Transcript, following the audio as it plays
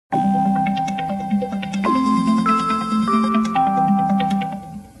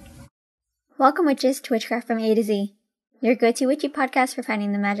Welcome, witches, to Witchcraft from A to Z, your go-to witchy podcast for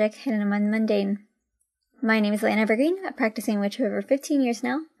finding the magic hidden among the mundane. My name is Lane Evergreen, a practicing witch for over 15 years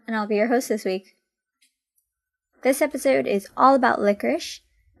now, and I'll be your host this week. This episode is all about licorice,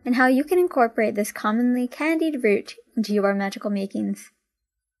 and how you can incorporate this commonly candied root into your magical makings.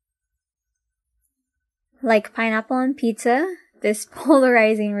 Like pineapple on pizza, this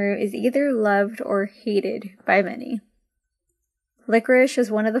polarizing root is either loved or hated by many. Licorice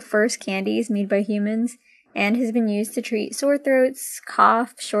was one of the first candies made by humans and has been used to treat sore throats,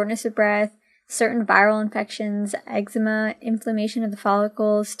 cough, shortness of breath, certain viral infections, eczema, inflammation of the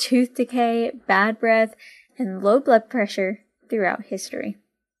follicles, tooth decay, bad breath, and low blood pressure throughout history.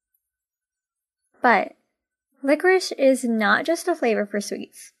 But licorice is not just a flavor for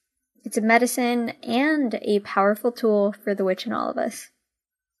sweets. It's a medicine and a powerful tool for the witch in all of us.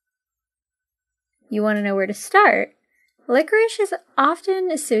 You want to know where to start? Licorice is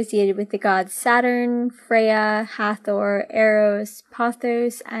often associated with the gods Saturn, Freya, Hathor, Eros,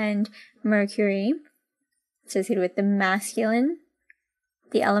 Pothos, and Mercury, associated with the masculine,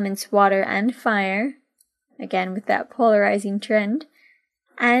 the elements water and fire, again with that polarizing trend,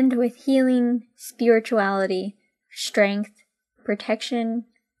 and with healing, spirituality, strength, protection,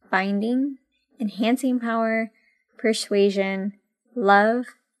 binding, enhancing power, persuasion, love,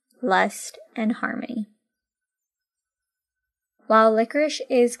 lust, and harmony. While licorice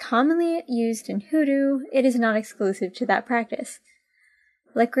is commonly used in hoodoo, it is not exclusive to that practice.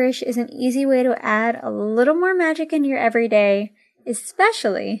 Licorice is an easy way to add a little more magic in your everyday,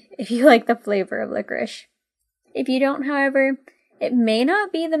 especially if you like the flavor of licorice. If you don't, however, it may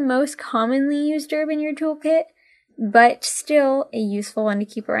not be the most commonly used herb in your toolkit, but still a useful one to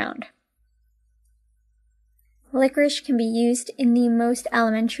keep around. Licorice can be used in the most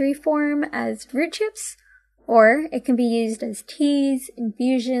elementary form as root chips, or it can be used as teas,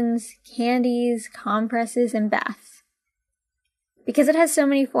 infusions, candies, compresses, and baths. Because it has so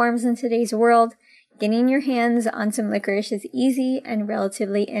many forms in today's world, getting your hands on some licorice is easy and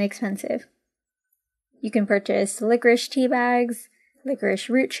relatively inexpensive. You can purchase licorice tea bags, licorice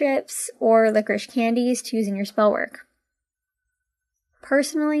root chips, or licorice candies to use in your spell work.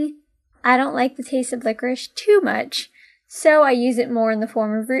 Personally, I don't like the taste of licorice too much, so I use it more in the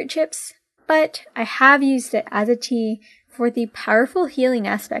form of root chips, but I have used it as a tea for the powerful healing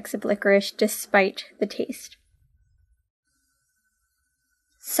aspects of licorice despite the taste.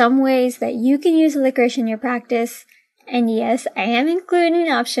 Some ways that you can use licorice in your practice, and yes, I am including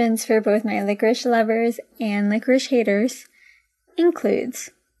options for both my licorice lovers and licorice haters, includes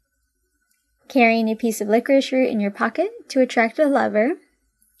carrying a piece of licorice root in your pocket to attract a lover,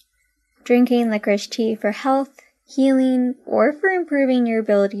 drinking licorice tea for health, healing, or for improving your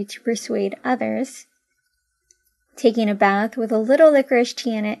ability to persuade others, taking a bath with a little licorice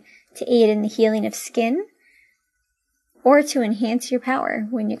tea in it to aid in the healing of skin, or to enhance your power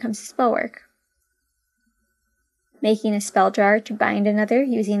when it comes to spell work, making a spell jar to bind another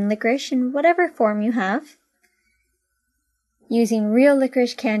using licorice in whatever form you have, using real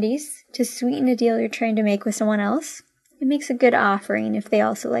licorice candies to sweeten a deal you're trying to make with someone else. It makes a good offering if they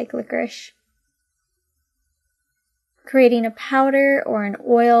also like licorice. Creating a powder or an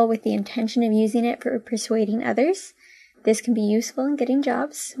oil with the intention of using it for persuading others. This can be useful in getting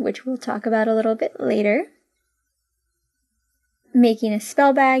jobs, which we'll talk about a little bit later. Making a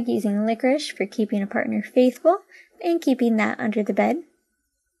spell bag using licorice for keeping a partner faithful and keeping that under the bed.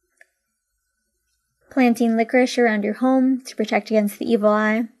 Planting licorice around your home to protect against the evil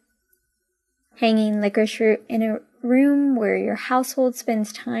eye. Hanging licorice root in a room where your household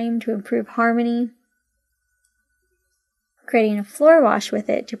spends time to improve harmony. Creating a floor wash with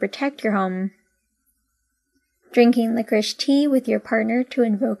it to protect your home. Drinking licorice tea with your partner to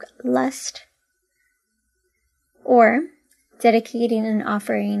invoke lust. Or dedicating and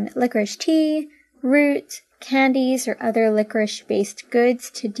offering licorice tea, root, candies, or other licorice-based goods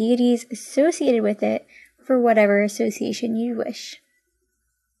to deities associated with it for whatever association you wish.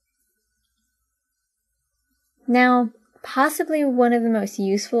 Now, possibly one of the most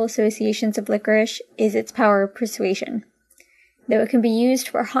useful associations of licorice is its power of persuasion. Though it can be used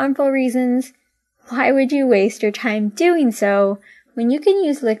for harmful reasons, why would you waste your time doing so when you can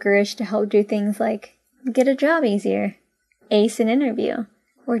use licorice to help do things like get a job easier, ace an interview,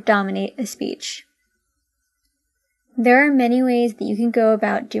 or dominate a speech? There are many ways that you can go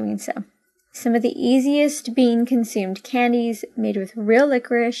about doing so. Some of the easiest being consumed candies made with real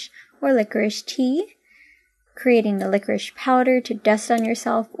licorice or licorice tea, creating a licorice powder to dust on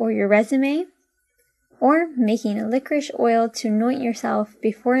yourself or your resume, or making a licorice oil to anoint yourself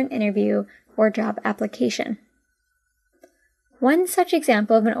before an interview or job application. One such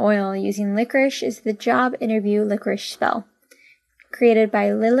example of an oil using licorice is the job interview licorice spell, created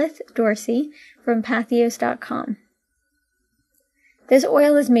by Lilith Dorsey from Pathos.com. This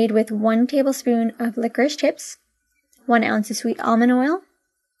oil is made with 1 tablespoon of licorice chips, 1 ounce of sweet almond oil,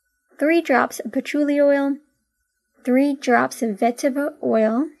 3 drops of patchouli oil, 3 drops of vetiver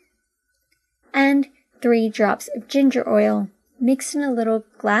oil, and 3 drops of ginger oil mixed in a little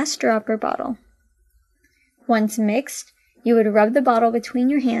glass dropper bottle. Once mixed, you would rub the bottle between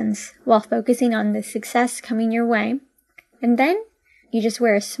your hands while focusing on the success coming your way, and then you just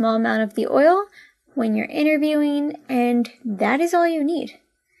wear a small amount of the oil when you're interviewing, and that is all you need.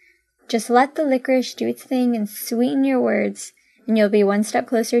 Just let the licorice do its thing and sweeten your words, and you'll be one step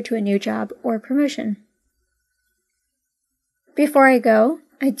closer to a new job or promotion. Before I go,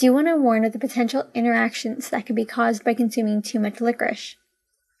 I do want to warn of the potential interactions that could be caused by consuming too much licorice.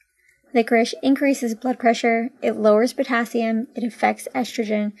 Licorice increases blood pressure, it lowers potassium, it affects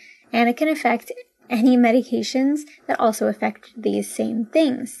estrogen, and it can affect any medications that also affect these same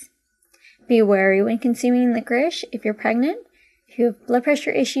things. Be wary when consuming licorice if you're pregnant, if you have blood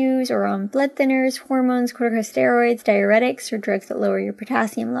pressure issues or on blood thinners, hormones, corticosteroids, diuretics, or drugs that lower your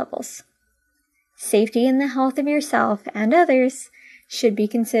potassium levels. Safety and the health of yourself and others should be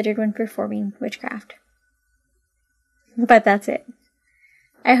considered when performing witchcraft. But that's it.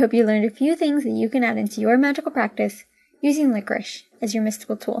 I hope you learned a few things that you can add into your magical practice using licorice as your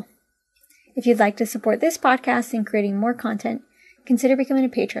mystical tool. If you'd like to support this podcast and creating more content, consider becoming a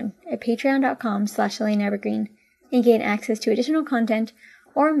patron at patreon.com/ElaineEvergreen and gain access to additional content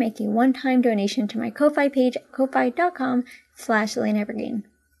or make a one-time donation to my Ko-Fi page at ko-fi.com/ElaineEvergreen.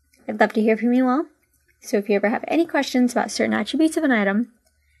 I'd love to hear from you all, so if you ever have any questions about certain attributes of an item,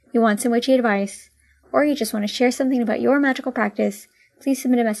 you want some witchy advice, or you just want to share something about your magical practice, please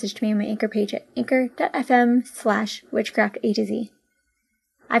submit a message to me on my Anchor page at anchor.fm/witchcrafta2z.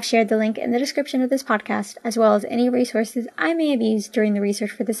 I've shared the link in the description of this podcast, as well as any resources I may have used during the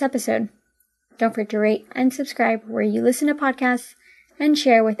research for this episode. Don't forget to rate and subscribe where you listen to podcasts, and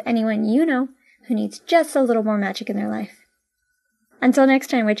share with anyone you know who needs just a little more magic in their life. Until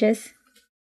next time, witches.